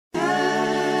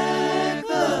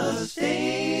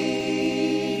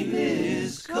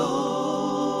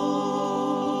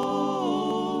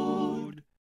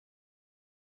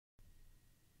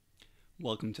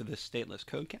Welcome to this stateless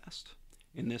Codecast.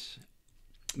 In this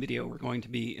video, we're going to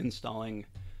be installing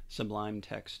Sublime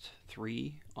Text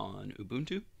 3 on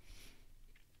Ubuntu.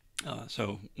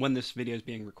 So when this video is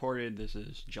being recorded, this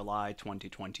is July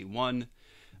 2021.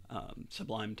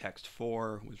 Sublime Text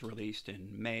 4 was released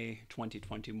in May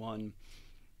 2021.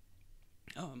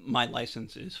 My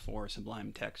license is for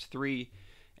Sublime Text 3,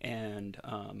 and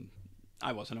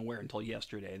I wasn't aware until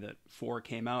yesterday that 4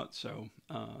 came out, so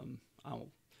I'll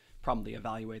probably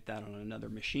evaluate that on another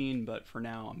machine, but for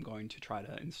now I'm going to try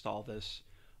to install this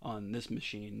on this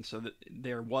machine. So that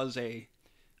there was a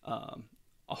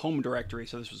home directory,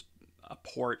 so this was a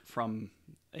port from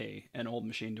an old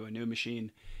machine to a new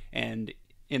machine, and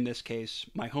in this case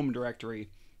my home directory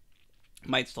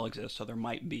might still exist, so there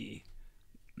might be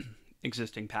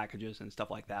existing packages and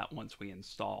stuff like that once we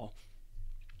install,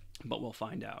 but we'll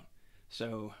find out.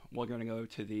 So we're going to go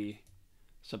to the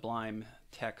Sublime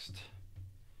Text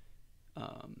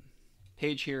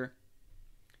page here.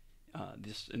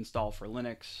 This install for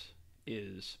Linux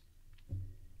is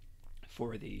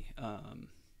for the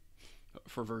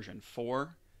for version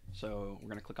 4. So we're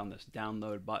going to click on this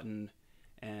download button,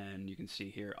 and you can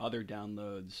see here other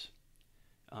downloads,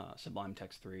 Sublime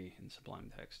Text 3 and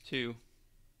Sublime Text 2.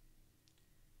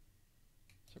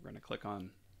 So we're going to click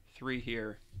on 3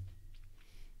 here,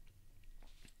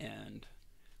 and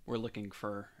we're looking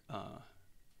for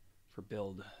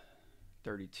build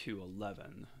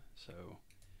 3211. So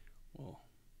we'll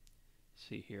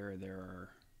see here there are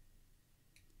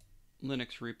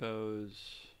Linux repos,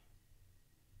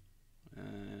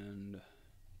 and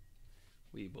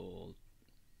we will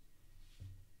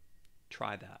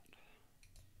try that.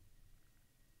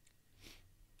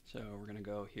 So we're going to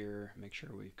go here, make sure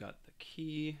we've got the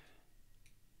key.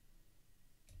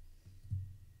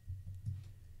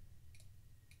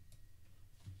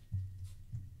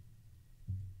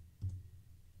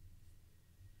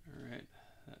 All right,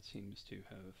 that seems to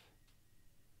have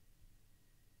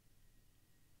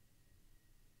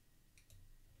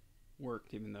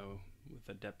worked, even though with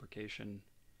a deprecation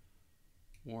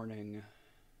warning.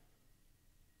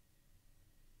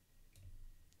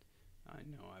 I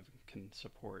know I can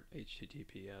support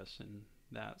HTTPS and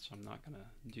that, so I'm not going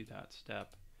to do that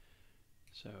step.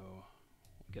 So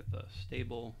we'll get the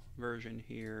stable version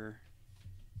here.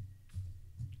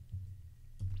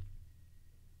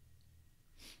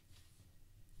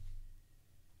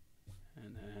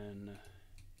 And then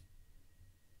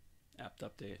apt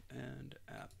update and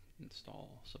apt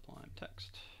install Sublime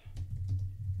Text.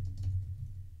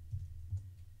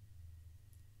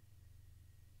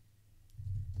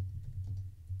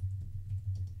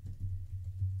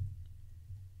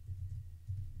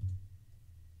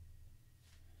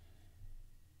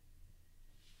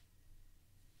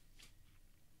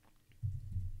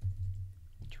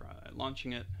 Try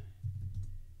launching it.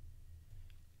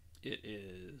 It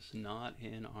is not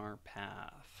in our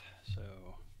path, so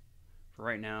for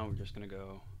right now we're just going to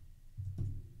go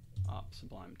opt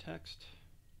Sublime Text,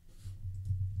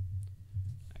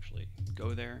 actually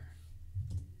go there,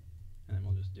 and then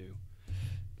we'll just do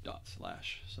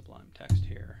 /Sublime Text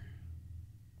here.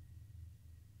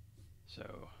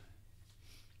 So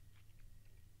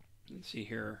you can see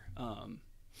here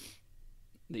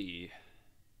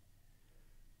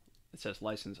it says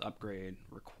license upgrade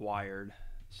required,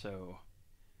 so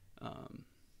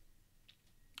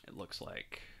it looks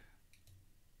like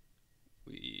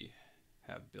we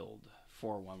have build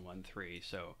 4113,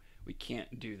 so we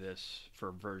can't do this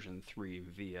for version 3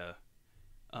 via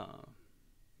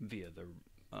the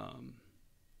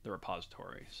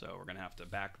repository. So we're going to have to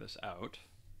back this out.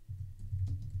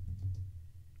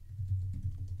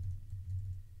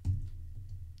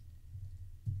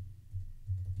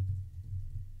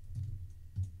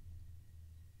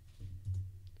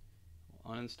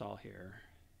 We'll uninstall here.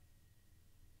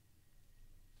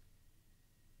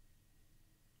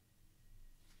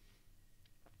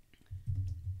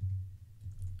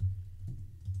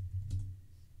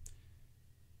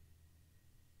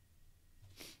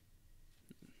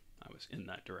 In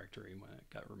that directory when it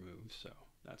got removed, so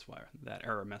that's why that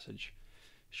error message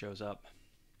shows up.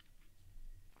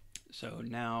 So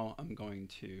now I'm going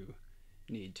to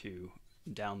need to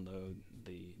download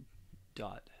the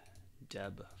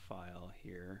 .deb file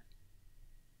here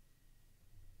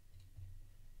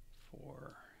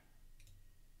for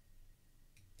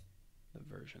the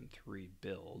version 3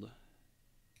 build.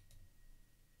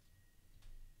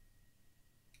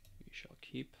 We shall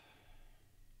keep.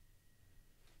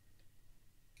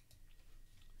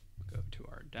 Go to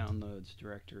our downloads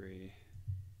directory.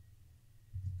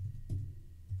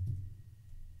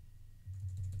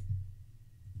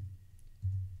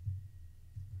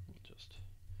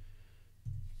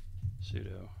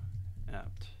 sudo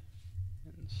apt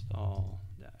install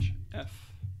 -f.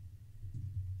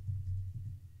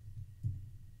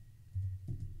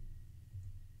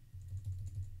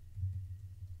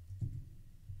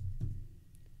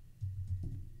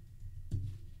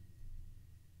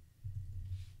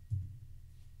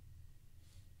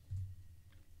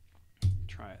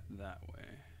 Try it that way.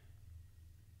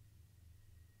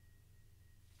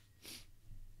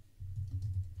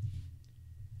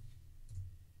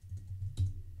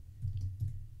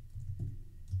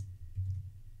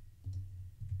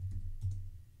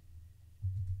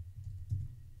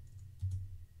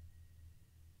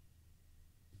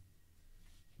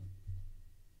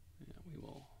 Yeah, we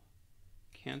will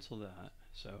cancel that,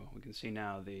 so we can see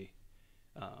now the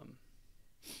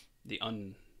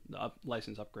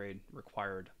license upgrade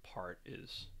required part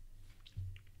is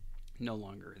no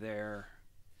longer there.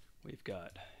 We've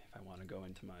got, if I want to go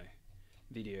into my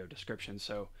video description,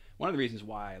 so one of the reasons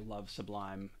why I love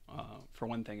Sublime, for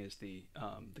one thing, is the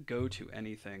GoTo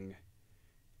Anything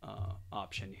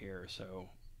option here. So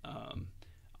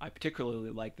I particularly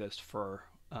like this for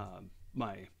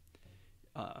my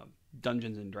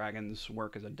Dungeons and Dragons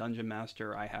work as a dungeon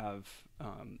master. I have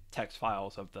text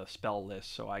files of the spell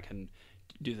list, so I can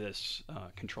do this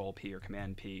Control P or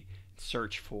Command P,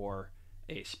 search for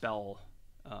a spell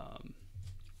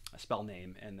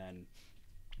name, and then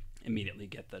immediately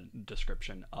get the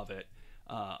description of it.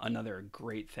 Another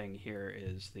great thing here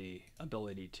is the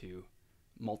ability to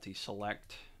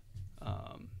multi-select.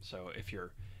 So if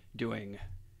you're doing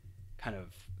kind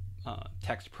of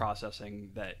text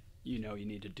processing that you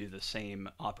need to do the same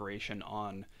operation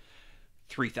on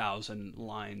 3,000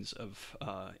 lines of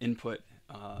input,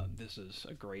 this is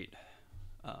a great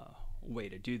way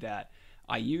to do that.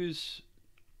 I use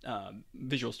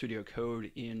Visual Studio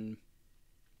Code in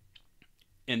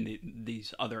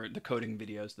the coding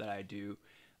videos that I do,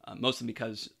 mostly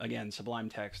because, again, Sublime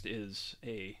Text is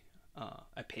a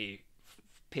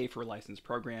pay for license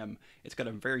program. It's got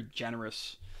a very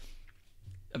generous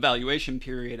evaluation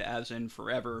period, as in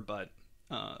forever, but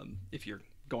if you're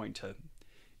going to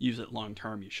use it long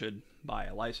term, you should buy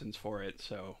a license for it.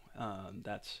 So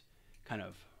that's kind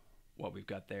of what we've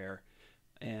got there.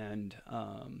 And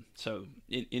so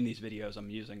in these videos I'm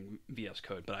using VS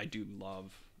Code, but I do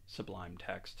love Sublime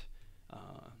Text.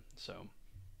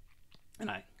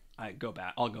 And I'll go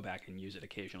back and use it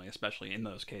occasionally, especially in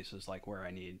those cases like where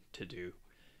I need to do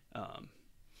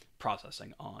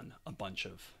processing on a bunch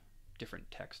of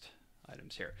different text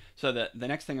items here. So the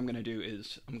next thing I'm going to do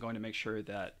is I'm going to make sure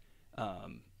that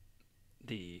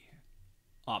the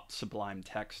opt Sublime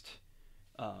Text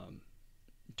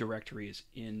directory is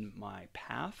in my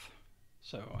path.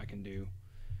 So I can do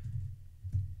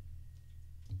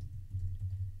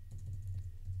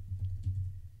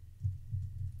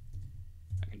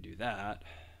that.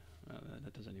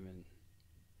 That doesn't even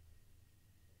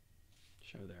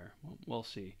show there. We'll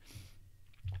see.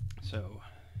 So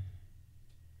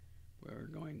we're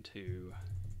going to,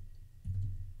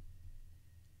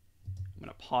 I'm going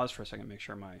to pause for a second, make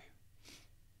sure my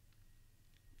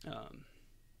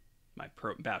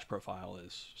bash profile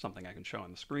is something I can show on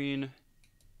the screen.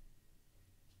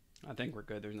 I think we're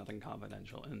good. There's nothing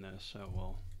confidential in this, so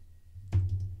we'll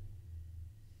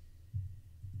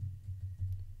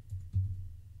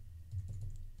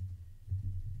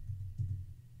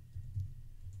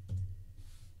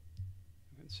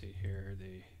see here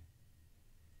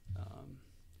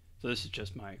so this is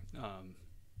just my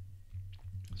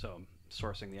so I'm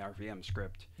sourcing the RVM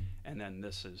script, and then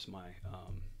this is my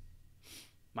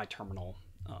my terminal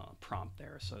prompt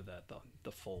there, so that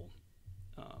the full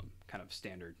kind of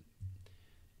standard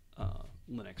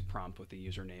Linux prompt with the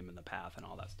username and the path and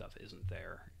all that stuff isn't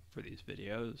there for these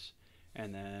videos.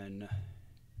 And then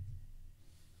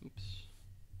oops,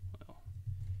 well,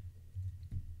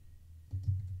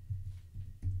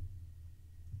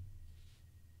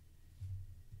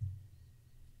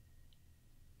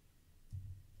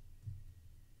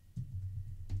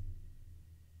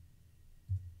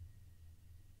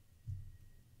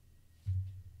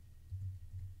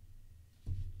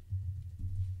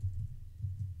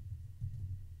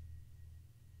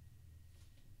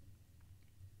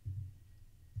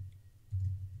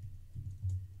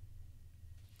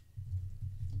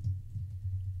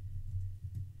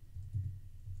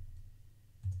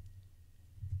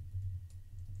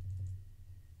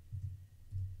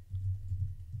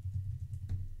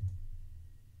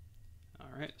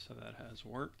 Alright, so that has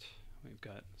worked. We've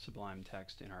got Sublime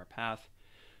Text in our path.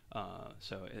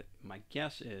 So my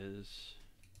guess is,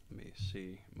 let me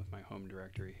see with my home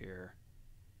directory here.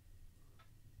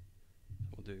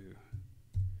 We'll do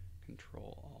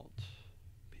Control Alt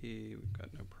P. We've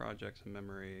got no projects in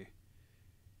memory.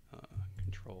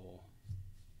 Control.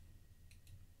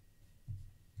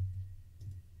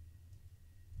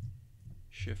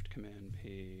 Shift Command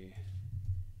P.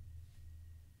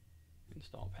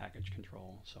 Install package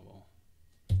control. So we'll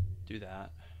do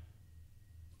that.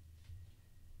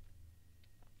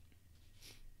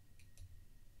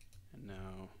 And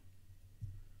now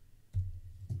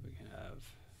we can have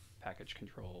package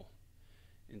control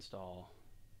install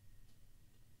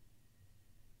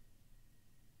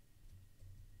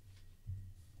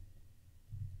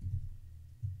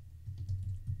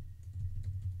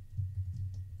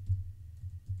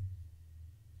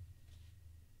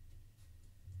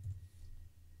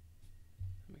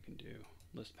and we can do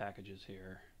list packages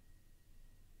here,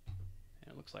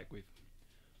 and it looks like we've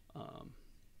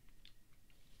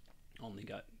only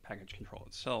got package control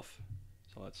itself.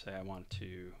 So let's say I want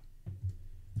to,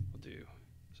 we'll do,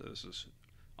 so this is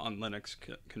on Linux,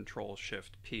 Control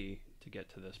Shift P to get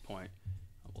to this point.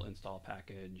 We'll install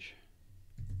package.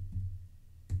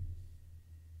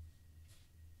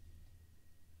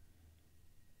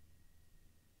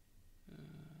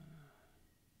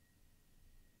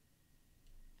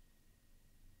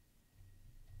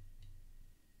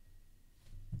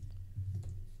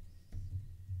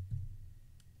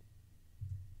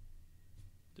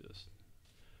 Do this,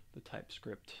 the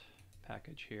TypeScript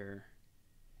package here.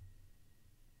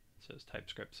 It says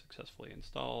TypeScript successfully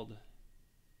installed.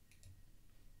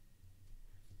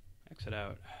 Exit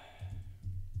out.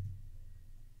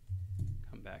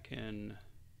 Come back in.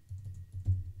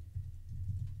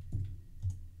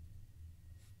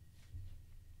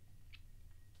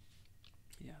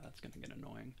 Yeah, that's going to get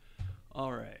annoying.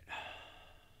 All right.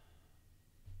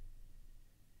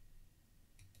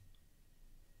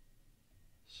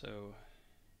 So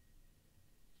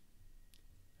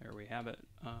there we have it.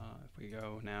 If we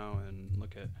go now and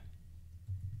look at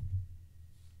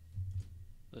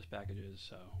list packages,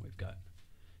 so we've got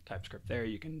TypeScript there.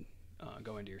 You can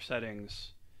go into your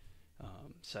settings,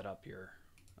 set up your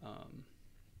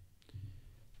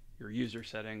user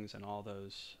settings and all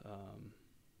those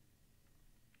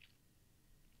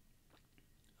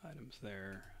items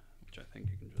there, which I think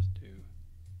you can just do.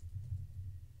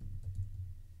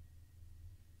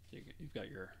 You've got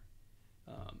your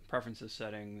preferences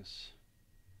settings,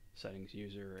 settings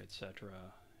user, etc.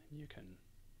 You can,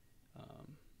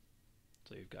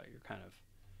 so you've got your kind of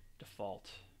default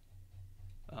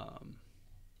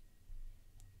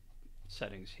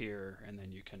settings here, and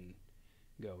then you can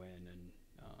go in and,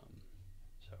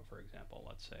 so for example,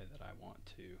 let's say that I want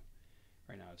to,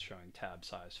 right now it's showing tab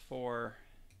size 4.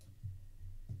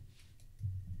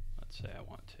 Let's say I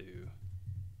want to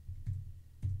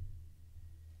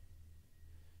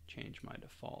change my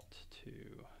default to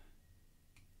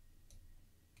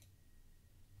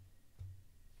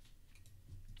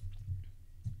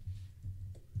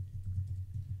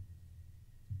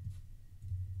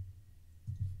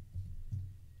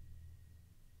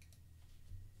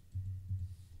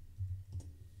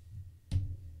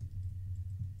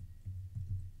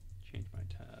change my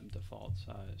tab default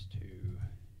size to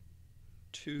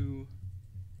 2,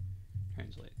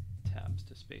 translate tabs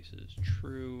to spaces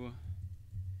true,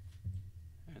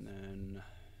 and then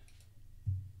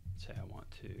let's say I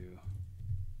want to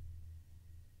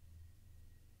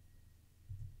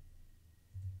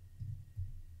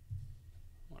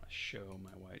show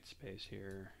my white space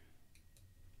here.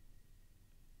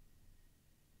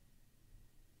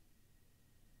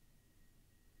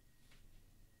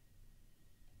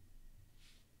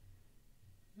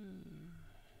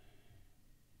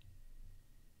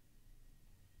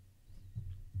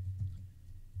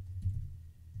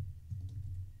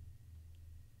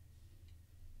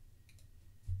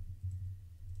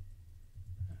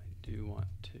 I do want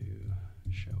to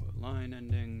show line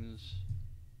endings.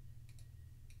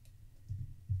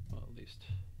 Well, at least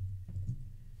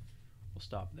we'll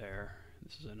stop there.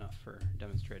 This is enough for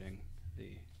demonstrating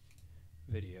the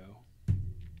video. And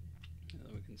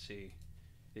then we can see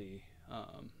the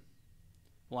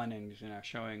line endings are now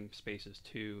showing. Spaces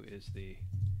 2 is the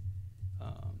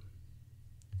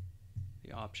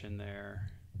option there.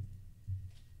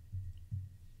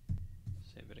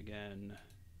 Save it again.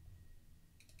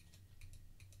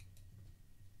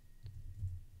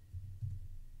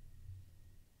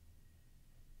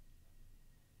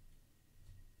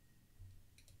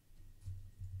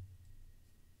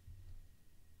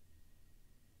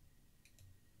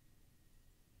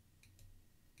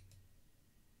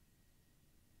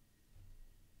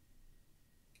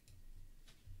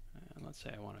 Let's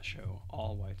say I want to show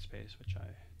all white space, which I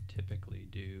typically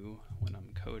do when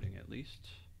I'm coding at least.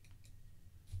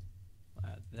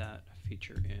 I'll add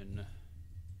feature in.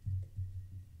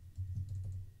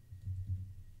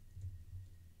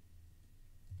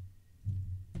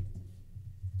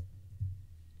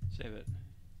 Save it.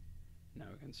 Now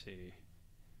we can see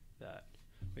that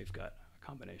we've got a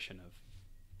combination of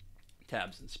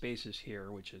tabs and spaces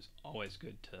here, which is always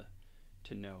good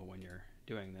to know when you're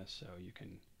doing this. So you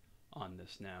can, on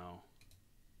this now,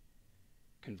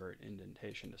 convert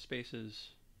indentation to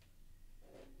spaces.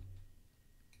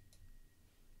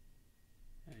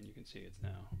 And you can see it's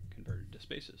now converted to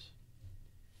spaces.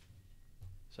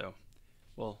 So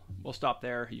we'll stop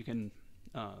there. You can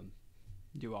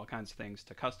do all kinds of things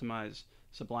to customize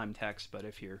Sublime Text, but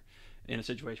if you're in a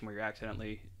situation where you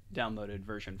accidentally downloaded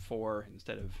version 4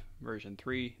 instead of version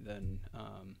 3, then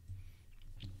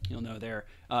you'll know there.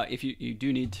 If you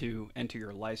do need to enter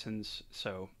your license,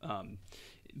 so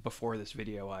before this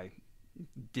video I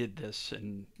did this,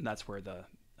 and that's where the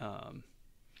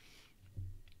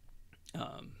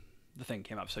thing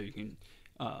came up. So you can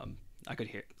I could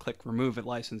click remove a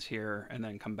license here and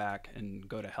then come back and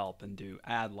go to help and do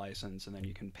add license, and then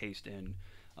you can paste in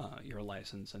your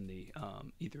license, and the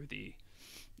either the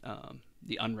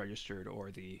unregistered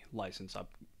or the license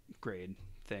upgrade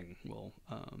thing will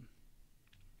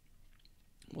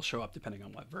show up depending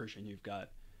on what version you've got,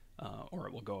 or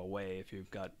it will go away if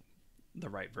you've got the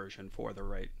right version for the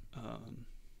right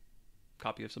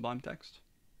copy of Sublime Text.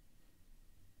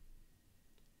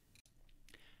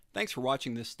 Thanks for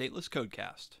watching this stateless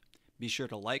Codecast. Be sure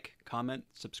to like, comment,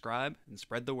 subscribe, and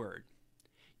spread the word.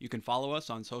 You can follow us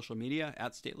on social media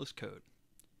at @statelesscode.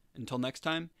 Until next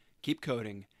time, keep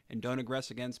coding and don't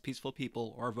aggress against peaceful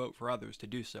people or vote for others to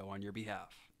do so on your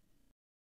behalf.